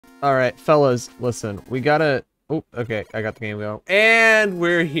Alright, fellas, listen. We gotta... Oh, okay, I got the game going. And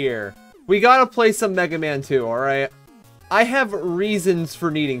we're here. We gotta play some Mega Man 2, alright? I have reasons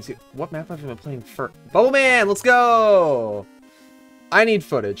for needing to... What map have I been playing first? Bubble Man, let's go! I need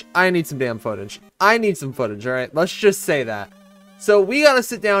footage. I need some damn footage. I need some footage, alright? Let's just say that. So we gotta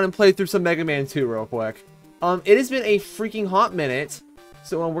sit down and play through some Mega Man 2 real quick. It has been a freaking hot minute.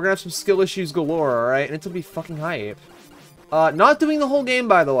 So we're gonna have some skill issues galore, alright? And it's gonna be fucking hype. Not doing the whole game,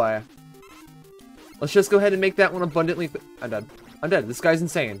 by the way. Let's just go ahead and make that one abundantly... I'm dead. I'm dead. This guy's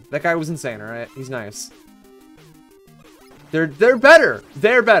insane. That guy was insane, alright? He's nice. They're better.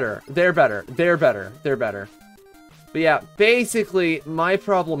 They're better. They're better. They're better. They're better. But yeah, basically, my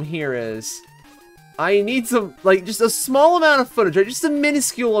problem here is... I need some, like, just a small amount of footage, right? Just a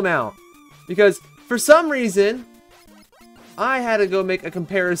minuscule amount. Because, for some reason, I had to go make a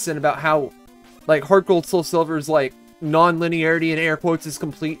comparison about how, like, Heart Gold Soul Silver's, like, non-linearity in air quotes is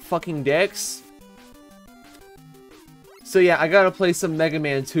complete fucking dicks. So yeah, I gotta play some Mega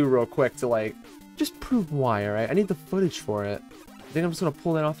Man 2 real quick to, like, just prove why, alright? I need the footage for it. I think I'm just gonna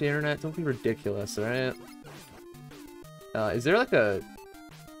pull that off the internet. Don't be ridiculous, alright? Is there, like, a...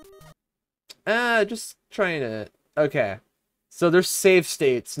 just trying to... Okay. So there's save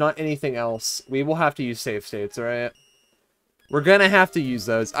states, not anything else. We will have to use save states, alright? We're gonna have to use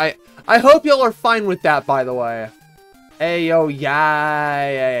those. I hope y'all are fine with that, by the way. Hey, yo,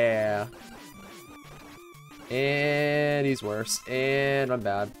 yeah. And he's worse. And I'm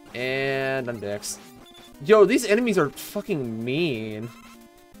bad. And I'm dicks. Yo, these enemies are fucking mean.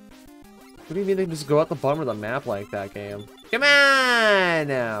 What do you mean they just go out the bottom of the map like that, game? Come on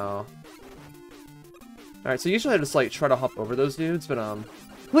now. Alright, so usually I just, like, try to hop over those dudes, but,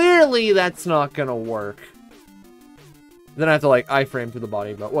 clearly that's not gonna work. Then I have to, like, iframe through the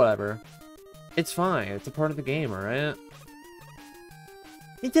body, but whatever. It's fine. It's a part of the game, alright?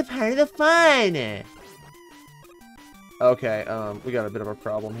 It's a part of the fun! Okay, we got a bit of a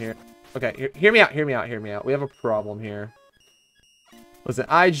problem here. Okay, hear me out, hear me out, hear me out. We have a problem here. Listen,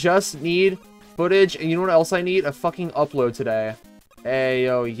 I just need footage, and you know what else I need? A fucking upload today. Hey,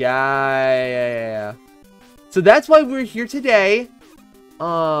 yo, yeah. So that's why we're here today.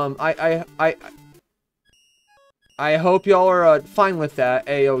 I hope y'all are fine with that.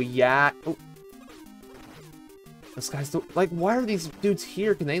 Ayo, yeah. Oh. This guy's like, why are these dudes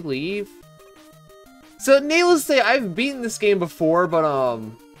here? Can they leave? So, needless to say, I've beaten this game before, but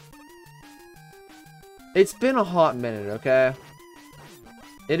it's been a hot minute, okay?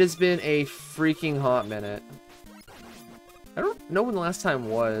 It has been a freaking hot minute. I don't know when the last time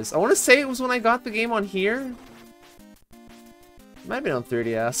was. I want to say it was when I got the game on here. It might have been on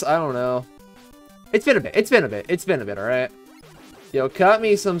 3DS. I don't know. It's been a bit. It's been a bit. It's been a bit, alright? Yo, cut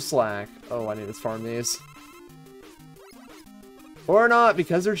me some slack. Oh, I need to farm these. Or not,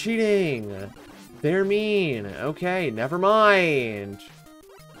 because they're cheating. They're mean. Okay, never mind.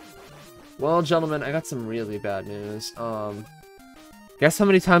 Well, gentlemen, I got some really bad news. Guess how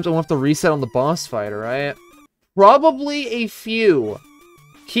many times I won't have to reset on the boss fight, alright? Probably a few.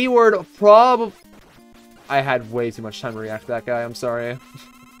 Keyword prob... I had way too much time to react to that guy, I'm sorry.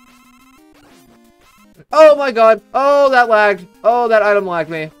 Oh my god! Oh, that lagged! Oh, that item lagged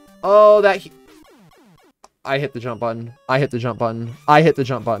me! Oh, that... I hit the jump button. I hit the jump button. I hit the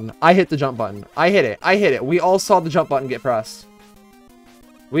jump button. I hit the jump button. I hit it. I hit it. We all saw the jump button get pressed.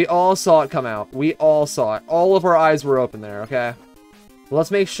 We all saw it come out. We all saw it. All of our eyes were open there, okay? Well, let's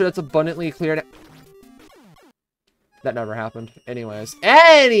make sure it's abundantly clear. That never happened. Anyways.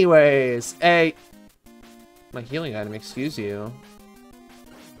 Hey! My healing item, excuse you.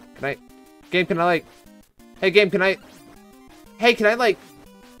 Can I... Game, can I, like... Hey, game, can I... Hey, can I, like...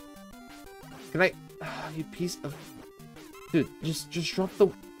 Can I... you piece of... Dude, just drop the...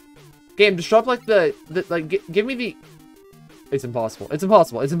 Game, just drop, like, give me the... It's impossible. It's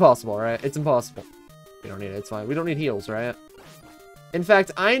impossible. It's impossible, alright? It's impossible. We don't need it. It's fine. We don't need heals, right? In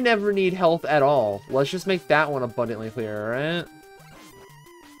fact, I never need health at all. Let's just make that one abundantly clear, alright?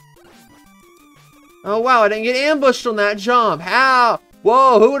 Oh, wow, I didn't get ambushed on that jump. How?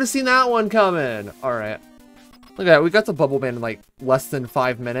 Whoa, who would have seen that one coming? Alright. Look at that. We got the Bubble Man in, like, less than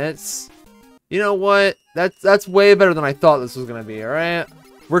 5 minutes. You know what? That's way better than I thought this was gonna be, alright?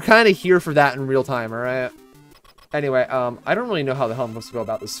 We're kind of here for that in real time, alright? Anyway, I don't really know how the hell I'm supposed to go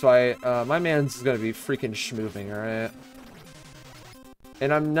about this fight. My man's gonna be freaking schmooving, alright?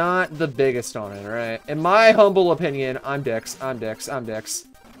 And I'm not the biggest on it, alright? In my humble opinion, I'm dicks. I'm dicks. I'm dicks.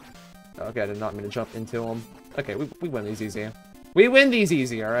 Okay, I did not mean to jump into him. Okay, we win these easy. We win these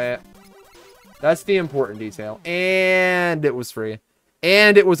easy, alright? That's the important detail. And it was free.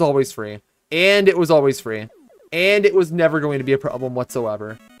 And it was always free. And it was always free. And it was never going to be a problem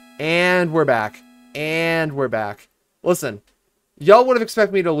whatsoever. And we're back. And we're back. Listen, y'all would have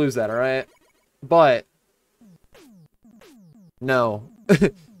expected me to lose that, alright? But no.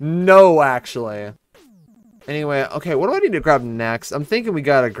 No, actually. Anyway, okay, what do I need to grab next? I'm thinking we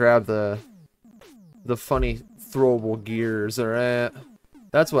gotta grab the funny throwable gears, alright?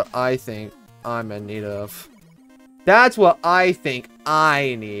 That's what I think I'm in need of. That's what I think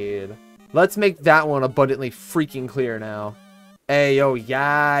I need. Let's make that one abundantly freaking clear now. Hey, yo,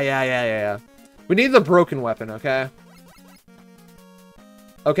 yeah. We need the broken weapon, okay?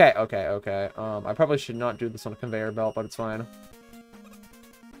 Okay. I probably should not do this on a conveyor belt, but it's fine.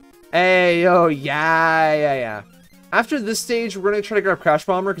 Hey, yo, yeah. After this stage, we're gonna try to grab Crash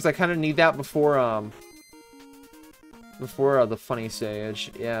Bomber, because I kind of need that before, the funny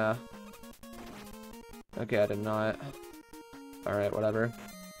stage. Yeah. Okay, I did not. Alright, whatever.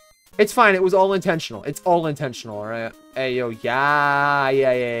 It's fine, it was all intentional. It's all intentional, alright? Hey, yo,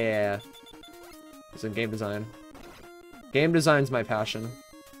 yeah. It's in game design. Game design's my passion.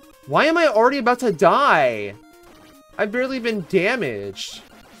 Why am I already about to die? I've barely been damaged.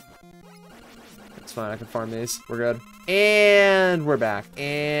 It's fine, I can farm these. We're good. And we're back.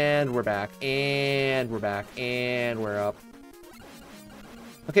 And we're back. And we're back. And we're up.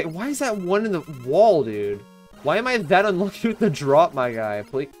 Okay, why is that one in the wall, dude? Why am I that unlucky with the drop, my guy?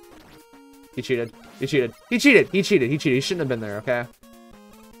 Please. He cheated. He cheated. He cheated. He cheated. He cheated. He shouldn't have been there, okay?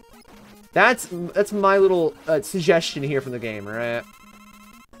 That's my little suggestion here from the game, alright?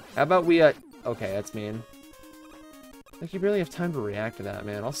 How about we, okay, that's mean. Like, you barely have time to react to that,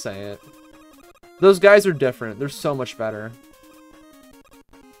 man. I'll say it. Those guys are different. They're so much better.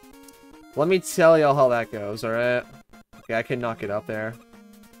 Let me tell y'all how that goes, alright? Okay, I cannot get up there.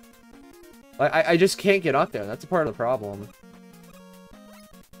 I just can't get up there. That's a part of the problem.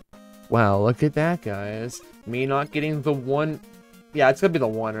 Wow, look at that, guys. Me not getting the one... Yeah, it's gonna be the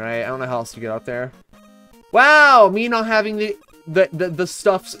one, right? I don't know how else to get up there. Wow! Me not having the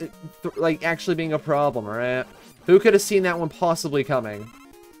stuff's, like, actually being a problem, alright? Who could have seen that one possibly coming?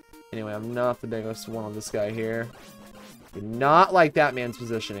 Anyway, I'm not the biggest one on this guy here. Do not like that man's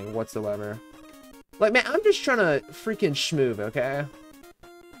positioning whatsoever. Like, man, I'm just trying to freaking schmoove, okay?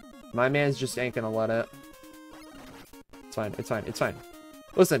 My man's just ain't gonna let it. It's fine, it's fine, it's fine.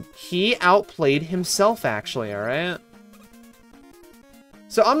 Listen, he outplayed himself, actually, alright?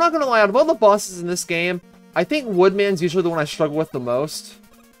 So, I'm not gonna lie, out of all the bosses in this game, I think Woodman's usually the one I struggle with the most.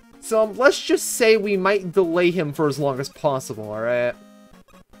 So, let's just say we might delay him for as long as possible, alright?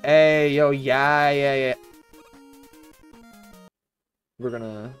 Hey, yo, yeah. We're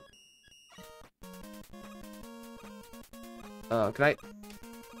gonna... Can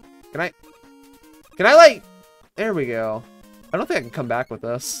I, like... There we go. I don't think I can come back with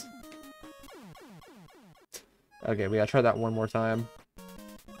this. Okay, we gotta try that one more time.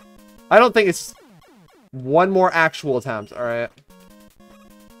 I don't think it's... One more actual attempt, alright?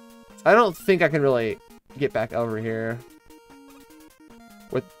 I don't think I can really get back over here.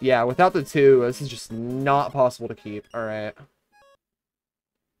 Without the two, this is just not possible to keep. Alright.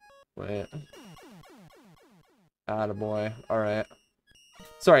 Wait. Attaboy. Alright.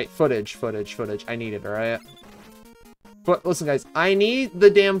 Sorry, footage. I need it, alright? But listen, guys, I need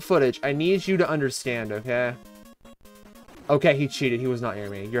the damn footage. I need you to understand, okay? Okay, he cheated. He was not near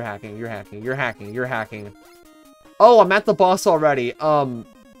me. You're hacking. Oh, I'm at the boss already. I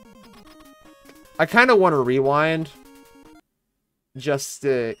kind of want to rewind. Just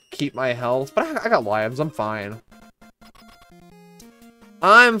to keep my health. But I got lives. I'm fine.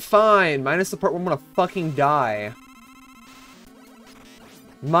 Minus the part where I'm gonna fucking die.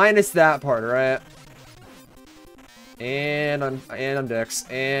 Minus that part, right? And I'm Dix.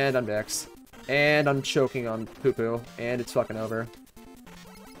 And I'm choking on poo-poo. And it's fucking over.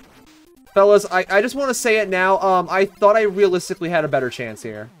 Fellas, I just want to say it now. I thought I realistically had a better chance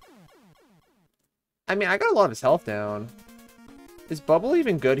here. I mean, I got a lot of his health down. Is Bubble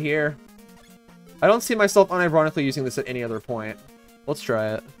even good here? I don't see myself unironically using this at any other point. Let's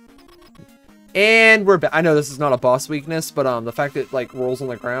try it. And we're back. I know this is not a boss weakness, but the fact that, like, rolls on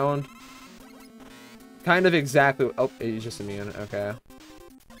the ground. Kind of exactly... Oh, he's just immune. Okay.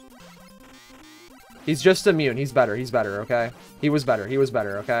 He's just immune. He's better, okay? He was better,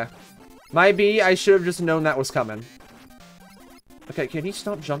 okay? Might be, I should have just known that was coming. Okay, can he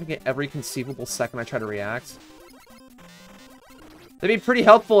stop jumping at every conceivable second I try to react? That'd be pretty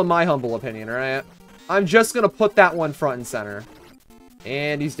helpful in my humble opinion, alright? I'm just gonna put that one front and center.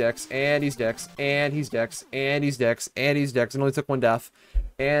 And he's Dix, and he's Dix, and he's Dix, and he's Dix, and he's Dix. It only took one death.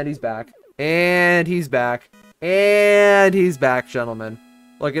 And he's back. And he's back. And he's back, gentlemen.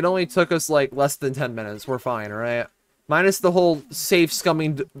 Like, it only took us, like, less than 10 minutes. We're fine, alright? Minus the whole safe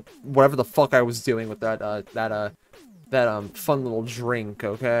scumming, whatever the fuck I was doing with that, fun little drink,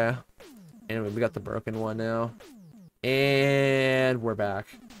 okay? Anyway, we got the broken one now. And we're back.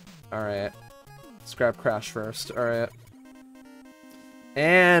 Alright. Let's grab Crash first. Alright.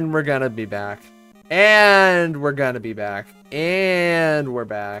 And we're gonna be back. And we're gonna be back. And we're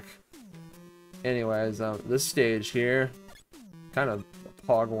back. Anyways, this stage here, kind of a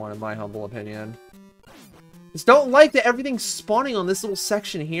pog one in my humble opinion. Just don't like that everything's spawning on this little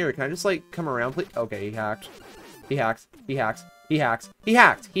section here. Can I just, like, come around, please? Okay, he hacked. He hacked. He hacked. He hacked. He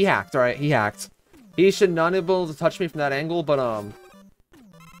hacked. He hacked. Alright, he hacked. He should not be able to touch me from that angle, but,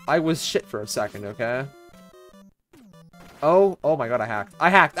 I was shit for a second, okay? Oh my god, I hacked. I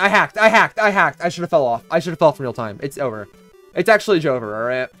hacked. I hacked. I hacked. I hacked. I should have fell off. I should have fell from real time. It's over. It's actually over,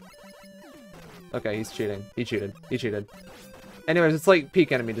 alright? Okay, he's cheating. He cheated. He cheated. Anyways, it's like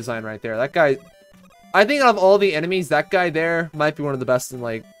peak enemy design right there. That guy... I think out of all the enemies, that guy there might be one of the best in,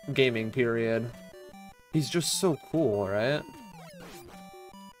 like, gaming, period. He's just so cool, right?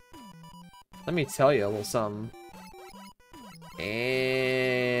 Let me tell you a little something. And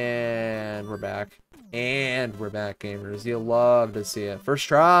we're back. And we're back, gamers. You'll love to see it. First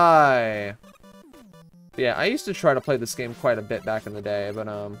try! Yeah, I used to try to play this game quite a bit back in the day, but,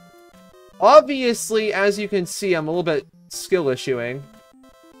 obviously, as you can see, I'm a little bit skill issuing.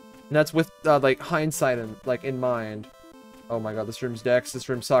 And that's with, like, hindsight and, like, in mind. Oh my god, this room's Dex. This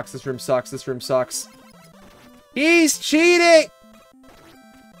room sucks. This room sucks. This room sucks. He's cheating!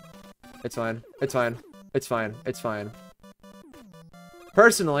 It's fine. It's fine. It's fine. It's fine.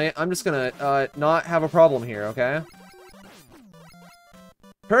 Personally, I'm just gonna, not have a problem here, okay?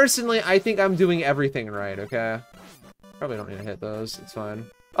 Personally, I think I'm doing everything right, okay? Probably don't need to hit those. It's fine.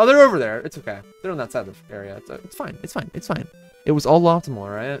 Oh, they're over there. It's okay. They're on that side of the area. It's fine. It's fine. It's fine. It was all optimal,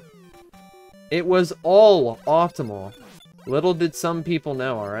 right? It was all optimal. Little did some people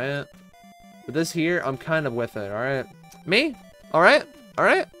know, alright? But this here, I'm kind of with it, alright? Me? Alright?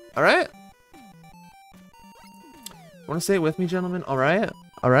 Alright? Alright? Want to say it with me, gentlemen? Alright?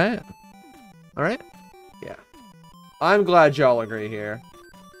 Alright? Alright? Yeah. I'm glad y'all agree here.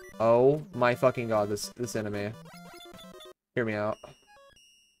 Oh my fucking god, this enemy. Hear me out.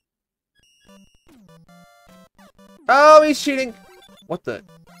 Oh, he's cheating! What the...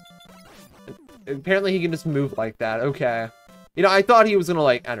 Apparently he can just move like that. Okay. You know, I thought he was gonna,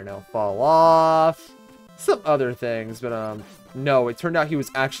 like, I don't know, fall off. Some other things, but, no, it turned out he was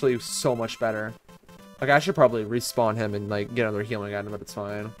actually so much better. Like, I should probably respawn him and, like, get another healing item, but it's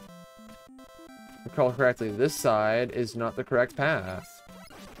fine. If I recall correctly, this side is not the correct path.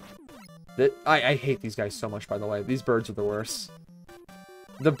 I hate these guys so much, by the way. These birds are the worst.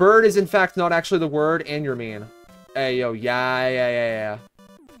 The bird is, in fact, not actually the word, and you're mean. Hey, yo, yeah.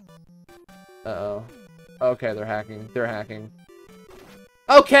 Uh-oh. Okay, they're hacking. They're hacking.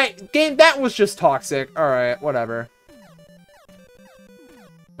 Okay, game, that was just toxic. Alright, whatever.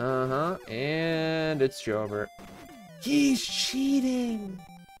 Uh-huh, and it's Jover. He's cheating!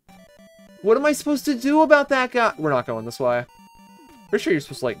 What am I supposed to do about that guy? We're not going this way. Pretty sure you're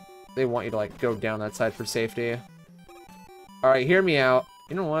supposed to, like, they want you to, like, go down that side for safety. Alright, hear me out.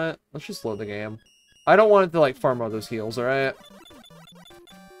 You know what? Let's just load the game. I don't want it to, like, farm all those heals, alright?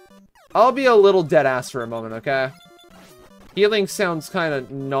 I'll be a little dead-ass for a moment, okay? Healing sounds kind of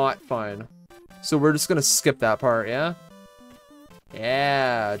not fun. So we're just gonna skip that part, yeah?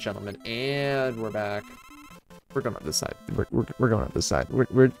 Yeah, gentlemen. And we're back. We're going up this side. We're going up this side.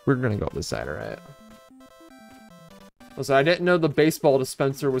 We're gonna go up this side, alright? Listen, I didn't know the baseball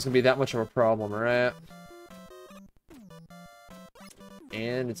dispenser was gonna be that much of a problem, alright?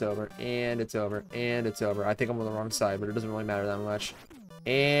 And it's over. And it's over. And it's over. I think I'm on the wrong side, but it doesn't really matter that much.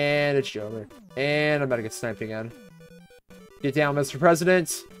 And it's over. And I'm about to get sniped again. Get down, Mr.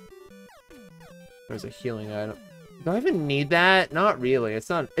 President. There's a healing item. Do I even need that? Not really. It's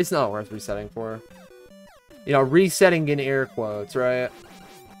not worth resetting for. You know, resetting in air quotes, right?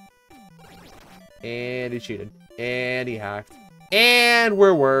 And he cheated. And he hacked. And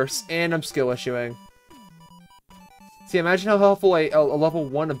we're worse. And I'm skill issuing. See, imagine how helpful a level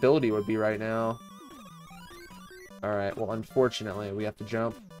 1 ability would be right now. Alright, well, unfortunately, we have to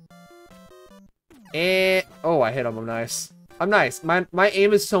jump. And... oh, I hit him. I'm nice. I'm nice. My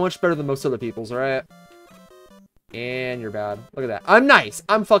aim is so much better than most other people's, alright? And you're bad. Look at that. I'm nice.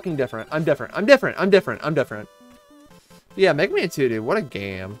 I'm fucking different. I'm different. I'm different. I'm different. I'm different. Yeah, Mega Man 2, dude. What a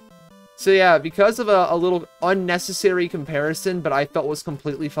game. So, yeah, because of a little unnecessary comparison, but I felt was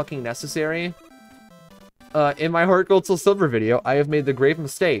completely fucking necessary, in my Heart Gold Soul Silver video, I have made the grave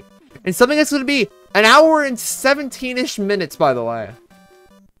mistake. And something that's going to be an hour and 17-ish minutes, by the way.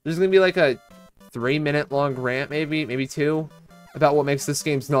 There's going to be like a 3-minute long rant, maybe 2, about what makes this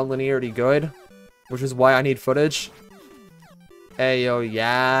game's non-linearity good, which is why I need footage. Hey, yo,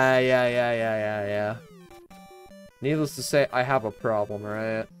 yeah. Needless to say, I have a problem,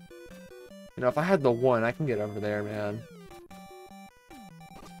 right? You know, if I had the 1, I can get over there, man.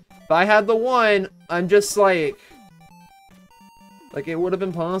 If I had the 1, I'm just like it would have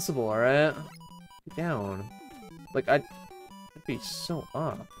been possible, alright? Get down. Like, I'd be so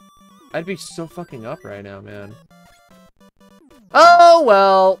up. I'd be so fucking up right now, man. Oh,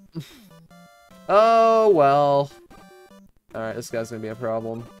 well. Oh, well. Alright, this guy's gonna be a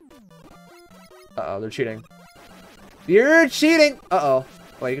problem. Uh-oh, they're cheating. You're cheating! Uh-oh.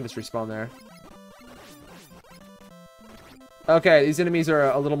 Oh, you can just respawn there. Okay, these enemies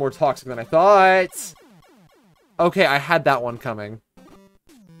are a little more toxic than I thought. Okay, I had that one coming.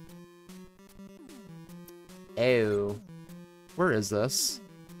 Ew. Where is this?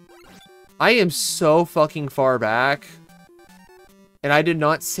 I am so fucking far back. And I did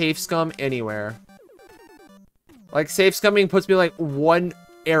not safe scum anywhere. Like, safe scumming puts me, like, 1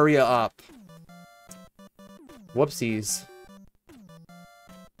 area up. Whoopsies.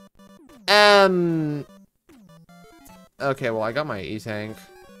 Okay, well, I got my E-tank.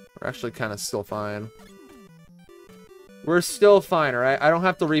 We're actually kind of still fine. We're still fine, alright? I don't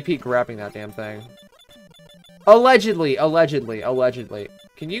have to repeat grabbing that damn thing. Allegedly.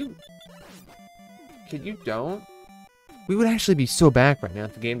 Can you don't? We would actually be so back right now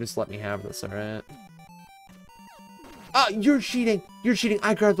if the game just let me have this, alright? You're cheating! You're cheating!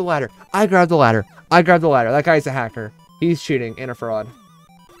 I grabbed the ladder! That guy's a hacker. He's cheating and a fraud.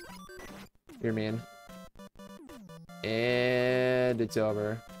 You're mean. And it's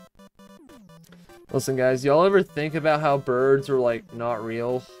over. Listen, guys, y'all ever think about how birds are, like, not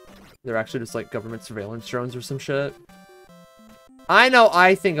real? They're actually just, like, government surveillance drones or some shit? I know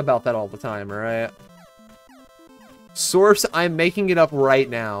I think about that all the time, alright? Source, I'm making it up right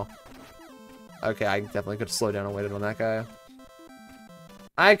now. Okay, I definitely could have slowed down and waited on that guy.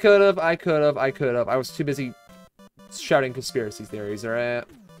 I could have. I was too busy shouting conspiracy theories, alright?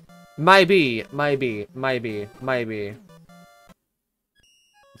 Might be. Let's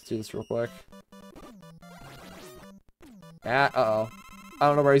do this real quick. Uh-oh. I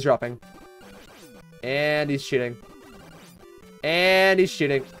don't know where he's dropping. And he's cheating.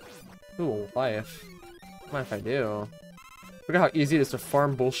 Ooh, life. What mind if I do? Look at how easy it is to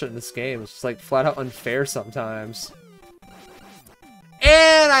farm bullshit in this game. It's just, like, flat out unfair sometimes.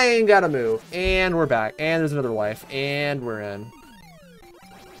 And I ain't gotta move. And we're back. And there's another life. And we're in.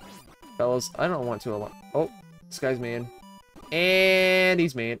 Fellas, I don't want to... Oh, this guy's mean. And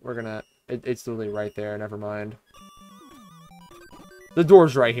he's mean. We're gonna... It's literally right there. Never mind. The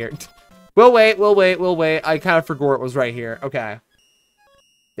door's right here. We'll wait. I kind of forgot it was right here. Okay.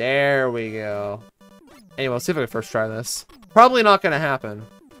 There we go. Anyway, let's see if I can first try this. Probably not gonna happen.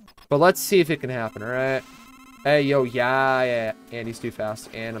 But let's see if it can happen, alright? Hey, yo, yeah. And he's too fast.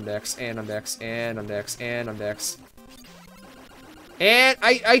 And I'm Dex. And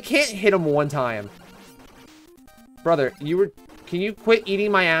I can't hit him one time. Brother, can you quit eating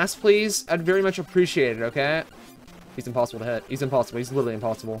my ass, please? I'd very much appreciate it, okay? He's impossible to hit. He's impossible. He's literally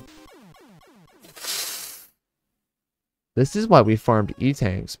impossible. This is why we farmed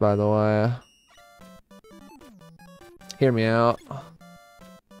E-tanks, by the way. Hear me out.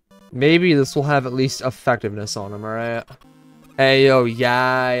 Maybe this will have at least effectiveness on him, alright? Hey, yo,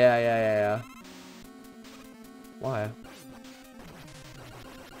 yeah. Why?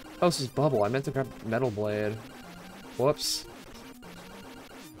 Oh, this is bubble. I meant to grab metal blade. Whoops.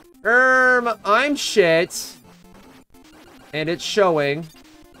 I'm shit. And it's showing.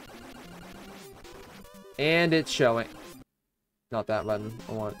 Not that button.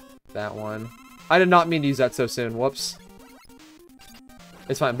 I want that one. I did not mean to use that so soon. Whoops.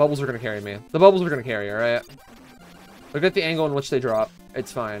 It's fine. Bubbles are going to carry me. The bubbles are going to carry, alright? Look at the angle in which they drop.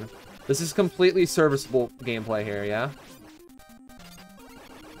 It's fine. This is completely serviceable gameplay here, yeah?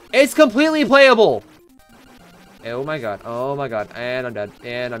 It's completely playable! Oh my god. And I'm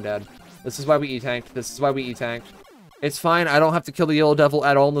dead. This is why we E-tanked. It's fine. I don't have to kill the yellow devil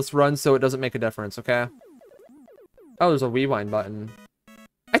at all in this run, so it doesn't make a difference, okay? Oh, there's a rewind button.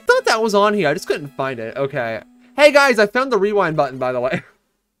 I thought that was on here. I just couldn't find it. Okay. Hey, guys, I found the rewind button, by the way.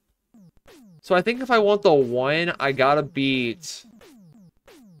 So I think if I want the 1, I gotta beat...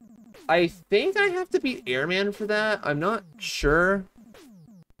 I think I have to beat Airman for that. I'm not sure.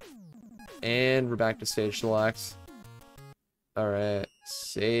 And we're back to stage select. Alright.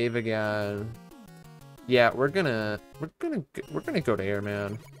 Save again. Yeah, we're gonna go to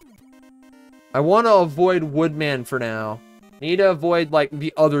Airman. I want to avoid Woodman for now. Need to avoid, like,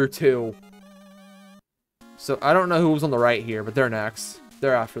 the other 2. So I don't know who was on the right here, but they're next.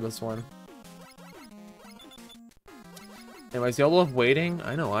 They're after this one. Anyways, y'all love waiting?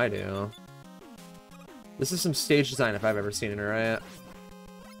 I know I do. This is some stage design if I've ever seen it, right?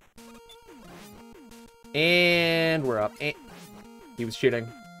 And we're up. And he was cheating.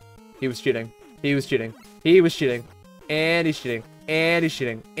 He was cheating. He was cheating. He was cheating. And he's cheating. And he's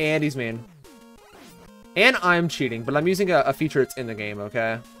cheating. And he's mean. And I'm cheating, but I'm using a feature that's in the game,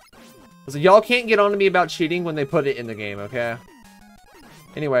 okay? So y'all can't get on to me about cheating when they put it in the game, okay?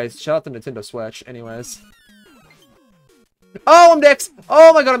 Anyways, shout out to Nintendo Switch. Anyways. Oh, I'm Dix!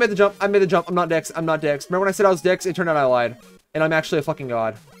 Oh my god, I made the jump. I made the jump. I'm not Dix. I'm not Dix. Remember when I said I was Dix? It turned out I lied. And I'm actually a fucking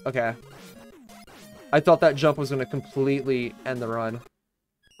god. Okay. I thought that jump was going to completely end the run.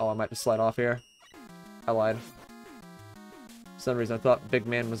 Oh, I might just slide off here. I lied. For some reason, I thought Big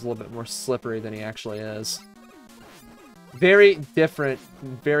Man was a little bit more slippery than he actually is. Very different.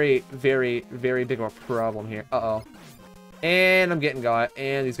 Very, very, very big of a problem here. Uh-oh. And I'm getting got.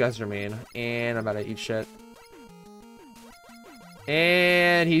 And these guys are mean. And I'm about to eat shit.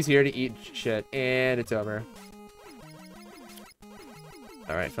 And he's here to eat shit. And it's over.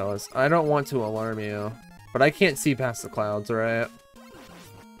 Alright, fellas. I don't want to alarm you. But I can't see past the clouds, right?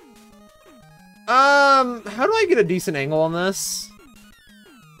 How do I get a decent angle on this?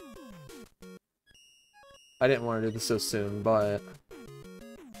 I didn't want to do this so soon, but...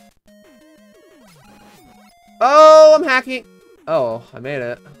 Oh, I'm hacking! Oh, I made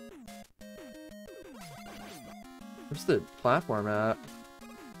it. Where's the platform at?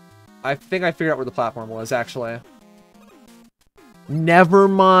 I think I figured out where the platform was, actually. Never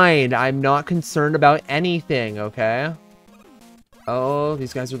mind. I'm not concerned about anything, okay? Oh,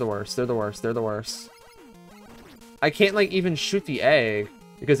 these guys are the worst. They're the worst. They're the worst. I can't, like, even shoot the egg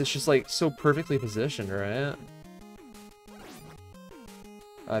because it's just, like, so perfectly positioned, right?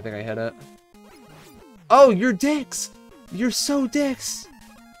 I think I hit it. Oh, you're Dix! You're so Dix!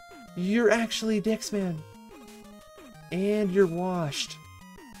 You're actually Dix, man. And you're washed.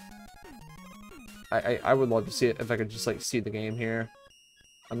 I would love to see it if I could just, like, see the game here.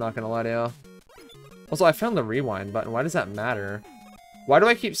 I'm not gonna lie to you. Also, I found the rewind button. Why does that matter? Why do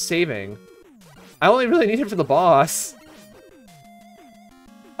I keep saving? I only really need it for the boss.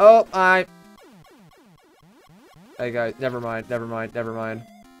 Oh, Hey, guys. Never mind. Never mind. Never mind.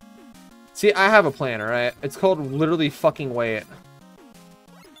 See, I have a plan, alright? It's called literally fucking wait.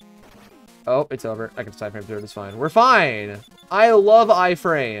 Oh, it's over. I can side frame through it. It's fine. We're fine. I love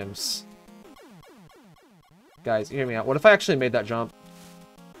iframes. Guys, hear me out. What if I actually made that jump?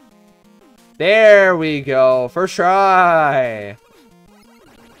 There we go. First try.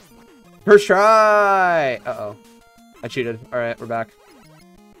 First try. Uh-oh. I cheated. Alright, we're back.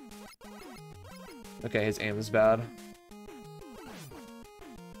 Okay, his aim is bad.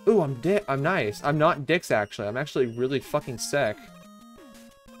 Ooh, I'm nice. I'm not Dix, actually. I'm actually really fucking sick.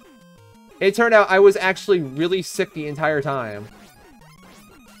 It turned out I was actually really sick the entire time.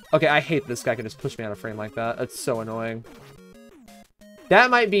 Okay, I hate this guy can just push me out of frame like that. That's so annoying. That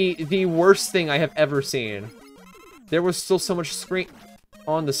might be the worst thing I have ever seen. There was still so much screen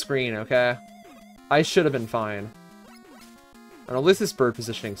on the screen, okay? I should have been fine. And at least this bird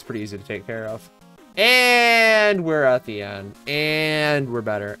positioning is pretty easy to take care of. And we're at the end. And we're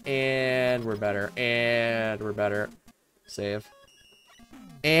better. And we're better. And we're better. Save.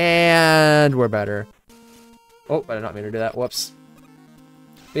 And we're better. Oh, I did not mean to do that. Whoops.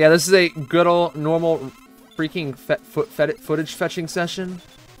 But yeah, this is a good old normal freaking footage fetching session.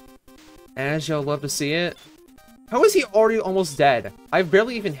 As y'all love to see it. How is he already almost dead? I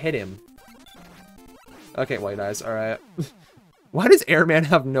barely even hit him. Okay, white eyes. Alright. Why does Airman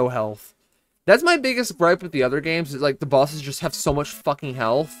have no health? That's my biggest gripe with the other games. Is like the bosses just have so much fucking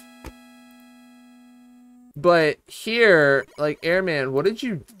health. But here, like, Airman, what did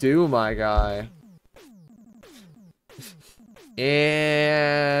you do, my guy?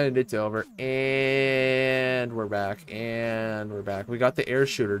 And it's over. And we're back. And we're back. We got the air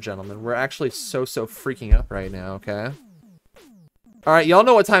shooter, gentlemen. We're actually so freaking up right now, okay? Alright, y'all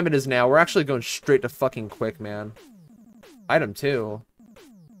know what time it is now. We're actually going straight to fucking quick, man. Item 2.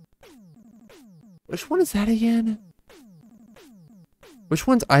 Which one is that again? Which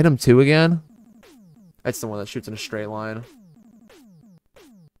one's item 2 again? It's the one that shoots in a straight line.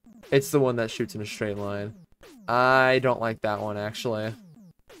 It's the one that shoots in a straight line. I don't like that one, actually.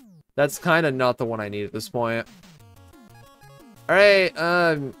 That's kind of not the one I need at this point. Alright,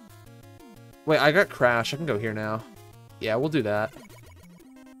 wait, I got Crash. I can go here now. Yeah, we'll do that.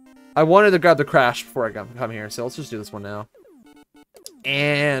 I wanted to grab the Crash before I come here, so let's just do this one now.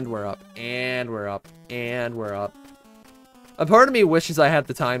 And we're up. And we're up. And we're up. A part of me wishes I had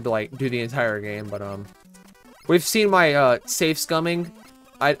the time to, like, do the entire game, but, We've seen my safe scumming.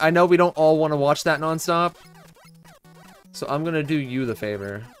 I know we don't all want to watch that nonstop. So I'm gonna do you the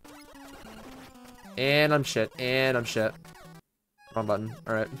favor. And I'm shit. And I'm shit. Wrong button.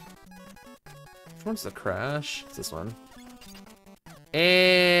 Alright. Which one's the crash? It's this one.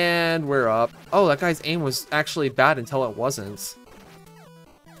 And we're up. Oh, that guy's aim was actually bad until it wasn't.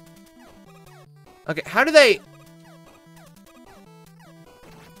 Okay, how do they...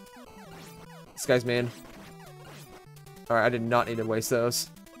 This guy's mean. Alright, I did not need to waste those.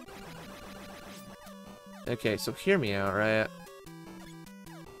 Okay, so hear me out, right?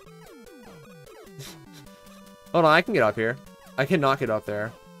 Hold on, I can get up here. I cannot get up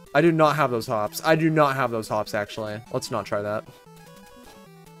there. I do not have those hops. I do not have those hops, actually. Let's not try that.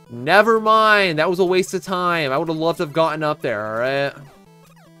 Never mind. That was a waste of time. I would have loved to have gotten up there, alright?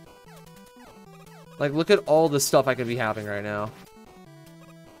 Like, look at all the stuff I could be having right now.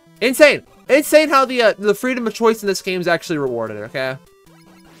 Insane! Insane how the freedom of choice in this game is actually rewarded, okay?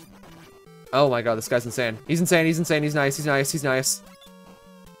 Oh my god, this guy's insane. He's insane, he's insane, he's nice, he's nice, he's nice.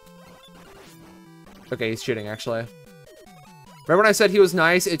 Okay, he's cheating, actually. Remember when I said he was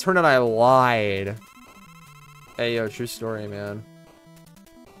nice? It turned out I lied. Hey, yo, true story, man.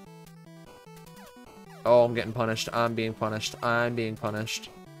 Oh, I'm getting punished. I'm being punished. I'm being punished.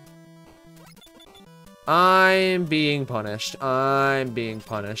 I'm being punished. I'm being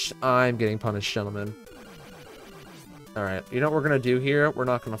punished. I'm getting punished, gentlemen. Alright, you know what we're gonna do here? We're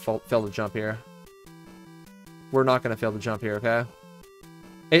not gonna fail to jump here. We're not gonna fail to jump here, okay?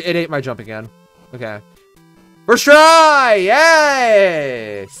 It ate my jump again. Okay. First try!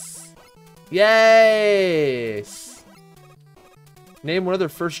 Yes! Yes! Name one of their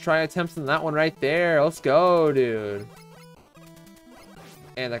first try attempts in that one right there. Let's go, dude.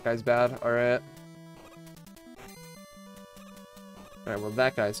 And that guy's bad. Alright. Alright, well,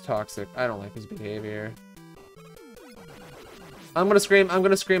 that guy's toxic. I don't like his behavior. I'm gonna scream. I'm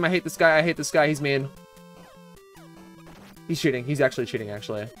gonna scream. I hate this guy. I hate this guy. He's mean. He's cheating. He's actually cheating,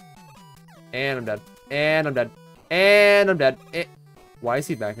 actually. And I'm dead. And I'm dead. And I'm dead. Why is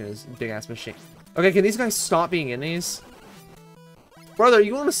he back in his big-ass machine? Okay, can these guys stop being in these? Brother,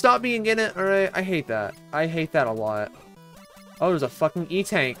 you want to stop being in it? Alright, I hate that. I hate that a lot. Oh, there's a fucking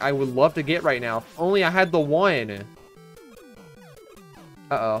E-tank I would love to get right now. If only I had the one.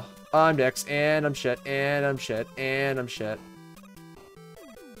 Uh-oh. I'm dicks. And I'm shit. And I'm shit. And I'm shit.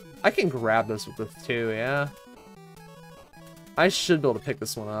 I can grab this with the two, yeah? I should be able to pick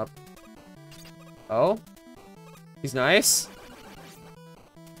this one up. Oh? He's nice.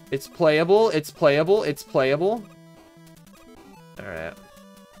 It's playable. It's playable. It's playable. Alright.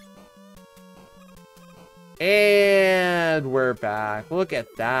 And we're back. Look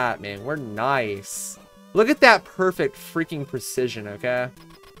at that, man. We're nice. Look at that perfect freaking precision, okay?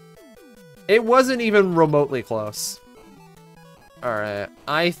 It wasn't even remotely close. Alright.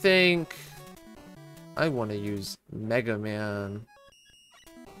 I think I want to use Mega Man.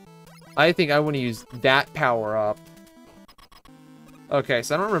 I think I want to use that power up. Okay,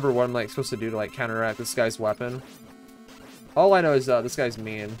 so I don't remember what I'm like supposed to do to like counteract this guy's weapon. All I know is this guy's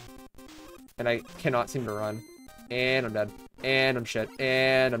mean. And I cannot seem to run. And I'm dead. And I'm shit.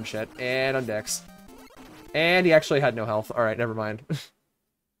 And I'm shit. And I'm Dex. And he actually had no health. Alright, never mind.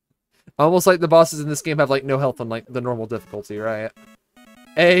 Almost like the bosses in this game have like no health on like the normal difficulty, right?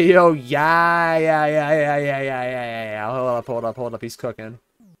 Hey yo, yeah. Hold up, he's cooking.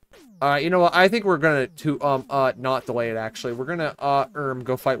 You know what? I think we're gonna not delay it actually. We're gonna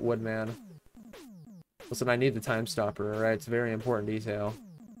go fight Woodman. Listen, I need the time stopper, alright? It's a very important detail.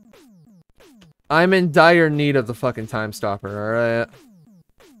 I'm in dire need of the fucking time stopper, alright?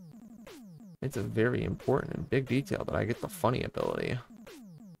 It's a very important and big detail that I get the funny ability.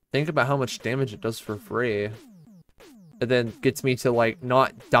 Think about how much damage it does for free. And then gets me to, like,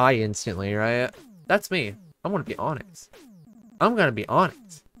 not die instantly, right? That's me. I'm gonna be on it. I'm gonna be on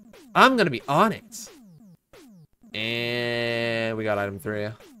it. I'm gonna be on it. And we got item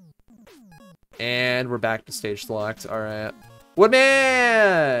 3. And we're back to stage select. Alright.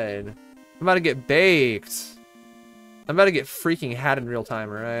 Woodman! I'm about to get baked. I'm about to get freaking had in real time,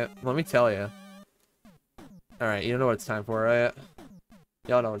 alright? Let me tell you. Alright, you know what it's time for, right?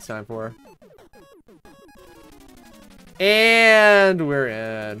 Y'all know what it's time for. And we're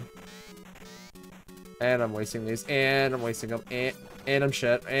in. And I'm wasting these. And I'm wasting them. And I'm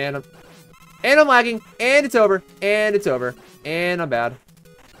shit. And I'm lagging. And it's over. And it's over. And I'm bad.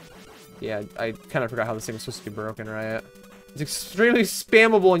 Yeah, I kind of forgot how this thing was supposed to be broken, right? It's extremely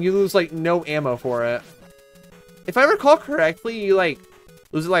spammable and you lose, like, no ammo for it. If I recall correctly, you, like,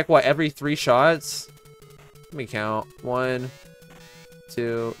 lose it, like, what, every 3 shots? Let me count. 1,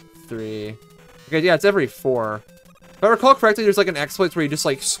 2, 3, Okay, yeah, it's every 4. If I recall correctly, there's like an exploit where you just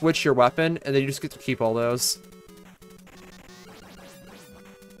like switch your weapon, and then you just get to keep all those.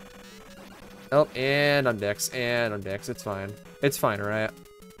 Oh, and I'm dicks, and I'm dicks. It's fine. It's fine, alright?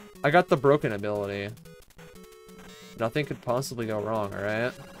 I got the broken ability. Nothing could possibly go wrong,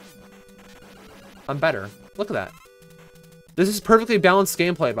 alright? I'm better. Look at that. This is perfectly balanced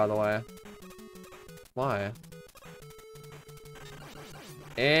gameplay, by the way. Why?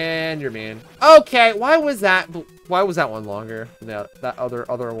 And you're mean. Okay, why was that one longer than that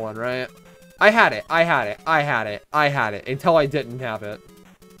other one, right? I had it until I didn't have it.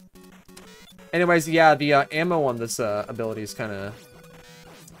 Anyways, yeah, the ammo on this ability is kind of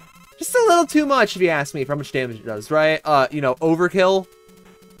just a little too much, if you ask me, for how much damage it does, right? You know, overkill.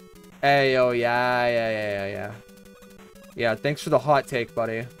 Hey, oh, yeah. Yeah, thanks for the hot take,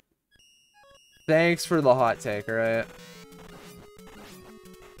 buddy. Thanks for the hot take, alright?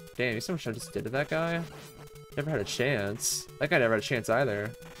 Damn, you see how much I just did to that guy? Never had a chance. That guy never had a chance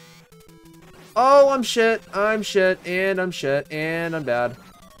either. Oh, I'm shit, and I'm shit, and I'm bad.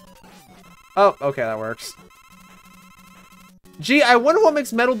 Oh, okay, that works. Gee, I wonder what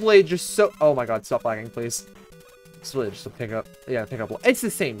makes Metal Blade just so... Oh my god, stop lagging, please. It's really just a pickup. Yeah, pickup. It's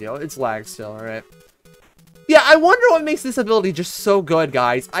the same deal. It's lag still, alright? Yeah, I wonder what makes this ability just so good,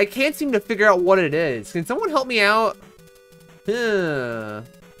 guys. I can't seem to figure out what it is. Can someone help me out?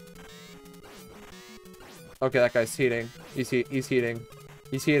 Okay, that guy's heating. He's heating. He's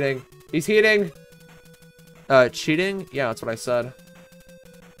heating. He's heating! Cheating? Yeah, that's what I said.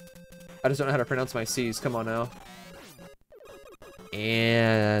 I just don't know how to pronounce my C's. Come on now.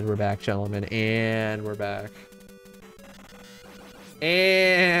 And we're back, gentlemen. And we're back.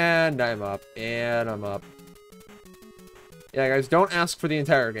 And I'm up. And I'm up. Yeah, guys, don't ask for the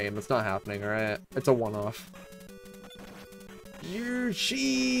entire game. It's not happening, alright? It's a one-off. You're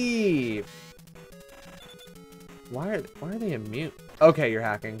cheap! Why are they immune? Okay, you're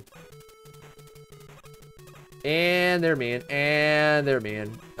hacking. And they're mean. And they're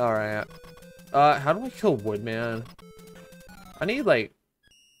mean. Alright. How do I kill Woodman? I need, like,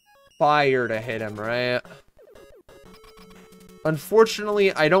 fire to hit him, right?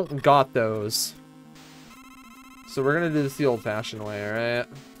 Unfortunately, I don't got those. So we're gonna do this the old-fashioned way, alright?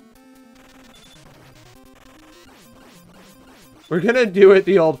 We're gonna do it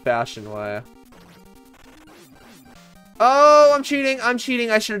the old-fashioned way. Oh, I'm cheating. I'm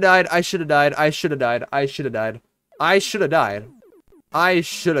cheating. I should have died. I should have died. I should have died. I should have died. I should have died. I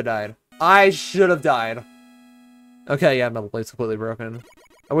should have died. I should have died. Okay, yeah, Metal Blade's completely broken.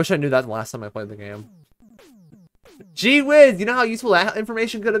 I wish I knew that the last time I played the game. Gee whiz, you know how useful that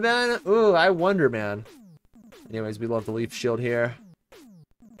information could have been? Ooh, I wonder, man. Anyways, we love the Leaf Shield here.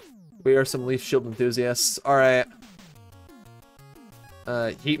 We are some Leaf Shield enthusiasts. Alright.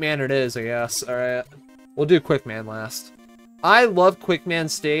 Heatman it is, I guess. Alright. We'll do Quick Man last. I love Quick Man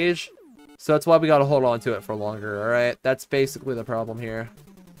stage, so that's why we gotta hold on to it for longer, alright? That's basically the problem here.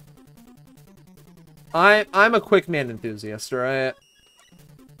 I'm a Quick Man enthusiast, alright?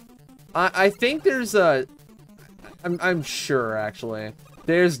 I think there's a... I'm sure, actually.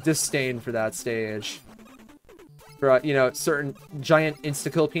 There's disdain for that stage. For, you know, certain giant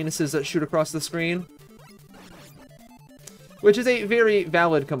insta-kill penises that shoot across the screen. Which is a very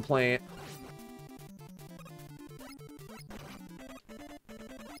valid complaint.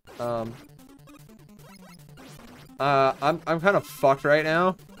 I'm kind of fucked right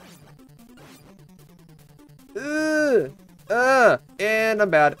now. And I'm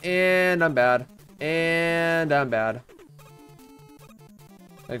bad, and I'm bad, and I'm bad.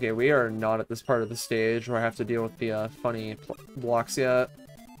 Okay, we are not at this part of the stage where I have to deal with the funny blocks yet. Are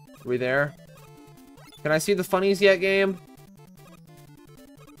we there? Can I see the funnies yet, game?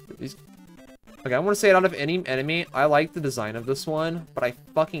 Okay, I want to say out of any enemy, I like the design of this one, but I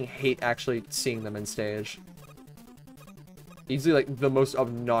fucking hate actually seeing them in stage. Easily, like, the most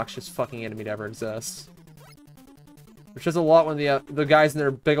obnoxious fucking enemy to ever exist. Which is a lot when the guys in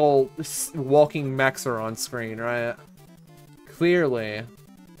their big old walking mechs are on screen, right? Clearly.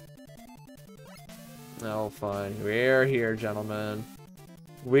 Oh, fine. We're here, gentlemen.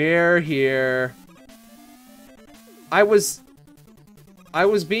 We're here. I was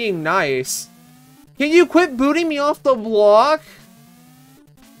being nice. Can you quit booting me off the block?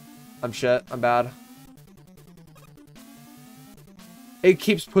 I'm shit. I'm bad. It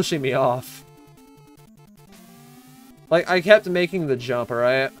keeps pushing me off. Like, I kept making the jump,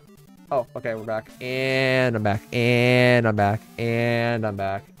 alright? Oh, okay, we're back. And I'm back. And I'm back. And I'm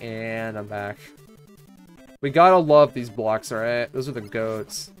back. And I'm back. We gotta love these blocks, alright? Those are the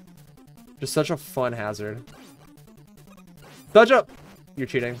goats. Just such a fun hazard. Such a... You're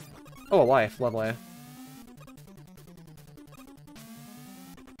cheating. Oh, a life. Lovely.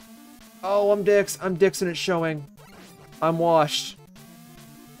 Oh, I'm dicks. I'm dicks and it's showing. I'm washed.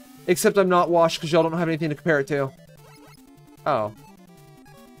 Except I'm not washed because y'all don't have anything to compare it to. Oh.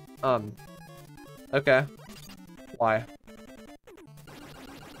 Okay. Why?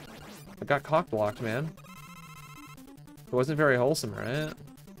 I got cock-blocked, man. It wasn't very wholesome, right?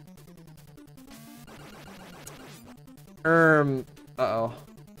 Uh-oh.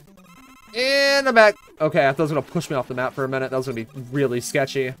 And I'm back. Okay, I thought it was gonna push me off the map for a minute. That was gonna be really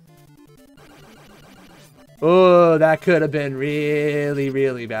sketchy. Oh, that could have been really,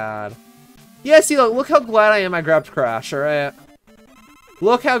 really bad. Yeah, see, look how glad I am I grabbed Crash, alright?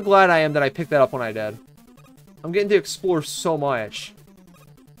 Look how glad I am that I picked that up when I did. I'm getting to explore so much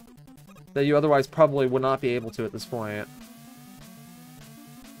that you otherwise probably would not be able to at this point.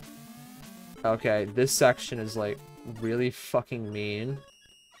 Okay, this section is, like, really fucking mean.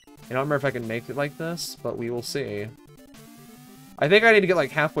 I don't remember if I can make it like this, but we will see. I think I need to get,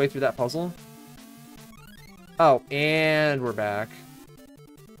 like, halfway through that puzzle. Oh, and we're back.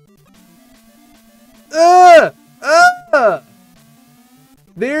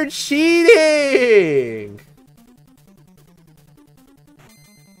 They're cheating!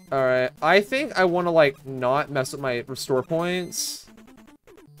 Alright, I think I want to, like, not mess with my restore points.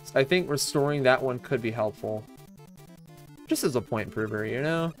 I think restoring that one could be helpful. Just as a point prover, you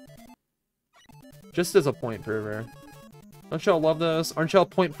know? Just as a point prover. Don't y'all love those? Aren't y'all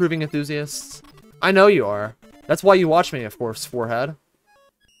point proving enthusiasts? I know you are. That's why you watch me, of course, forehead.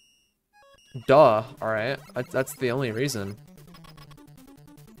 Duh. Alright. That's the only reason.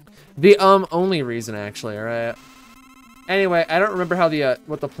 The, only reason, actually, alright? Anyway, I don't remember how the,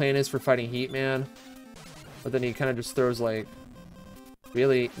 what the plan is for fighting Heat Man. But then he kind of just throws, like,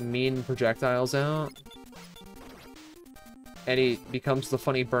 really mean projectiles out. And he becomes the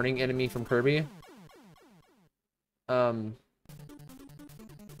funny burning enemy from Kirby. How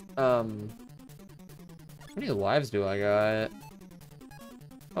many lives do I got?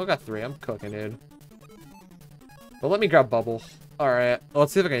 Oh, I got 3. I'm cooking, dude. But let me grab Bubble. Alright,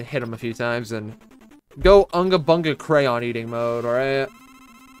 let's see if I can hit him a few times and go Unga Bunga Crayon eating mode, alright?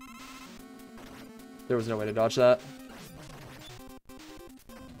 There was no way to dodge that.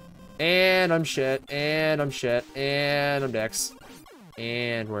 And I'm shit, and I'm shit, and I'm Dex.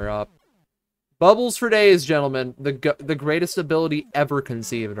 And we're up. Bubbles for days, gentlemen. The greatest ability ever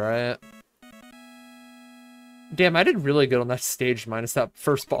conceived, right? Damn, I did really good on that stage minus that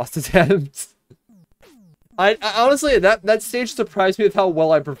first boss attempt. I honestly, that stage surprised me with how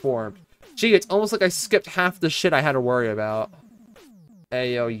well I performed. Gee, it's almost like I skipped half the shit I had to worry about.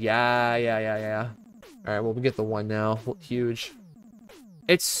 Hey, yo, yeah. Alright, well, we get the 1 now. Huge.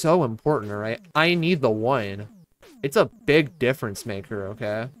 It's so important, alright? I need the 1. It's a big difference maker,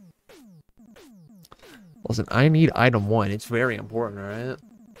 okay? Listen, I need item 1. It's very important, alright?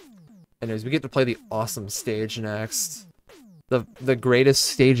 Anyways, we get to play the awesome stage next. The greatest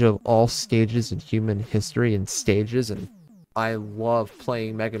stage of all stages in human history and stages, and I love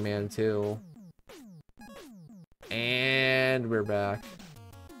playing Mega Man 2. And we're back.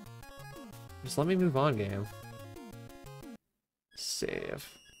 Just let me move on, game. Save.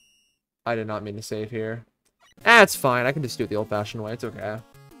 I did not mean to save here. Ah, it's fine. I can just do it the old-fashioned way. It's okay.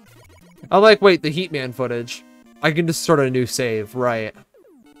 I like, wait, the Heat Man footage. I can just start a new save, right.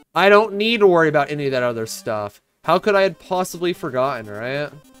 I don't need to worry about any of that other stuff. How could I have possibly forgotten, right?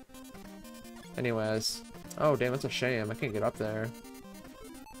 Anyways. Oh, damn, that's a shame. I can't get up there.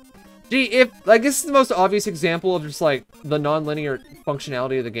 Gee, if, like, this is the most obvious example of just, like, the non-linear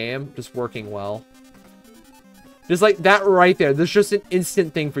functionality of the game just working well. Just, like, that right there. There's just an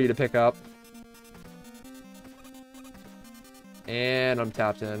instant thing for you to pick up. And I'm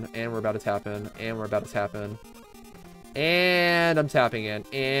tapped in. And we're about to tap in. And we're about to tap in. And I'm tapping in.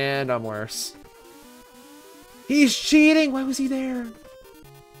 And I'm worse. He's cheating! Why was he there?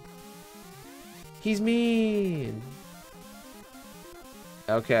 He's mean.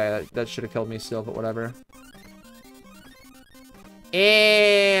 Okay, that should have killed me still, but whatever.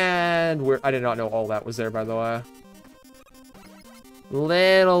 And I did not know all that was there, by the way.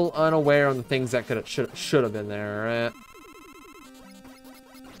 Little unaware on the things that should have been there, right?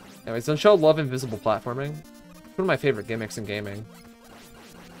 Anyways, don't y'all love invisible platforming? It's one of my favorite gimmicks in gaming.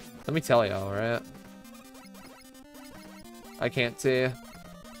 Let me tell y'all, right? I can't see.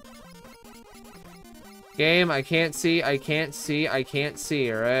 Game, I can't see, I can't see, I can't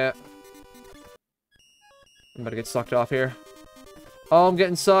see, alright? I'm about to get sucked off here. Oh, I'm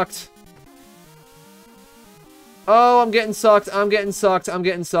getting sucked. Oh, I'm getting sucked, I'm getting sucked, I'm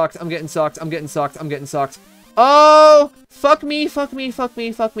getting sucked, I'm getting sucked, I'm getting sucked, I'm getting sucked. Oh! Fuck me, fuck me, fuck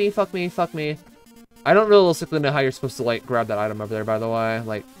me, fuck me, fuck me, fuck me. I don't realistically know how you're supposed to, like, grab that item over there, by the way.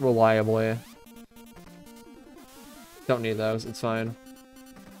 Like, reliably. Don't need those. It's fine.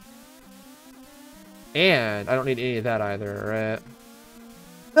 And I don't need any of that either, right?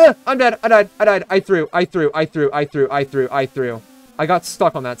 Ah, I'm dead. I died. I died. I threw. I got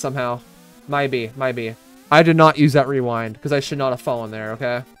stuck on that somehow. Might be. I did not use that rewind because I should not have fallen there,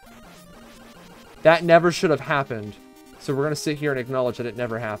 okay? That never should have happened. So we're going to sit here and acknowledge that it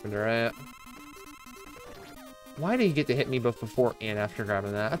never happened, alright? Why do you get to hit me both before and after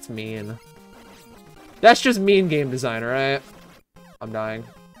grabbing that? That's mean. That's just mean game design, alright? I'm dying.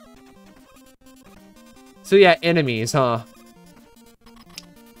 So yeah, enemies, huh?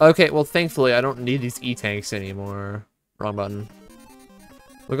 Okay, well thankfully I don't need these E-tanks anymore. Wrong button.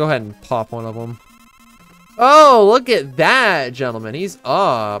 We'll go ahead and pop one of them. Oh, look at that, gentlemen. He's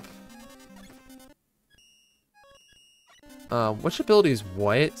up. Which ability is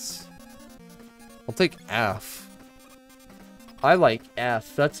what? I'll take F. I like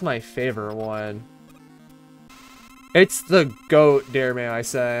F. That's my favorite one. It's the GOAT, dare may I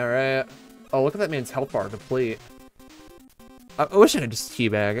say, alright? Oh, look at that man's health bar complete. I wish I could just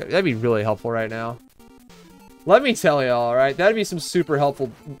teabag. That'd be really helpful right now. Let me tell y'all, alright? That'd be some super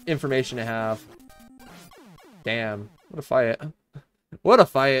helpful information to have. Damn. What a fight. What a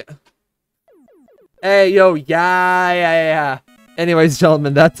fight. Hey, yo, yeah. Anyways,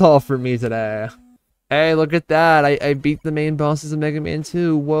 gentlemen, that's all for me today. Hey, look at that. I beat the main bosses of Mega Man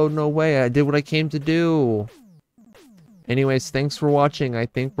 2. Whoa, no way. I did what I came to do. Anyways, thanks for watching. I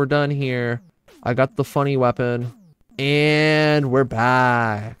think we're done here. I got the funny weapon. And we're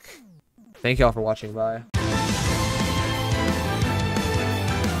back. Thank y'all for watching. Bye.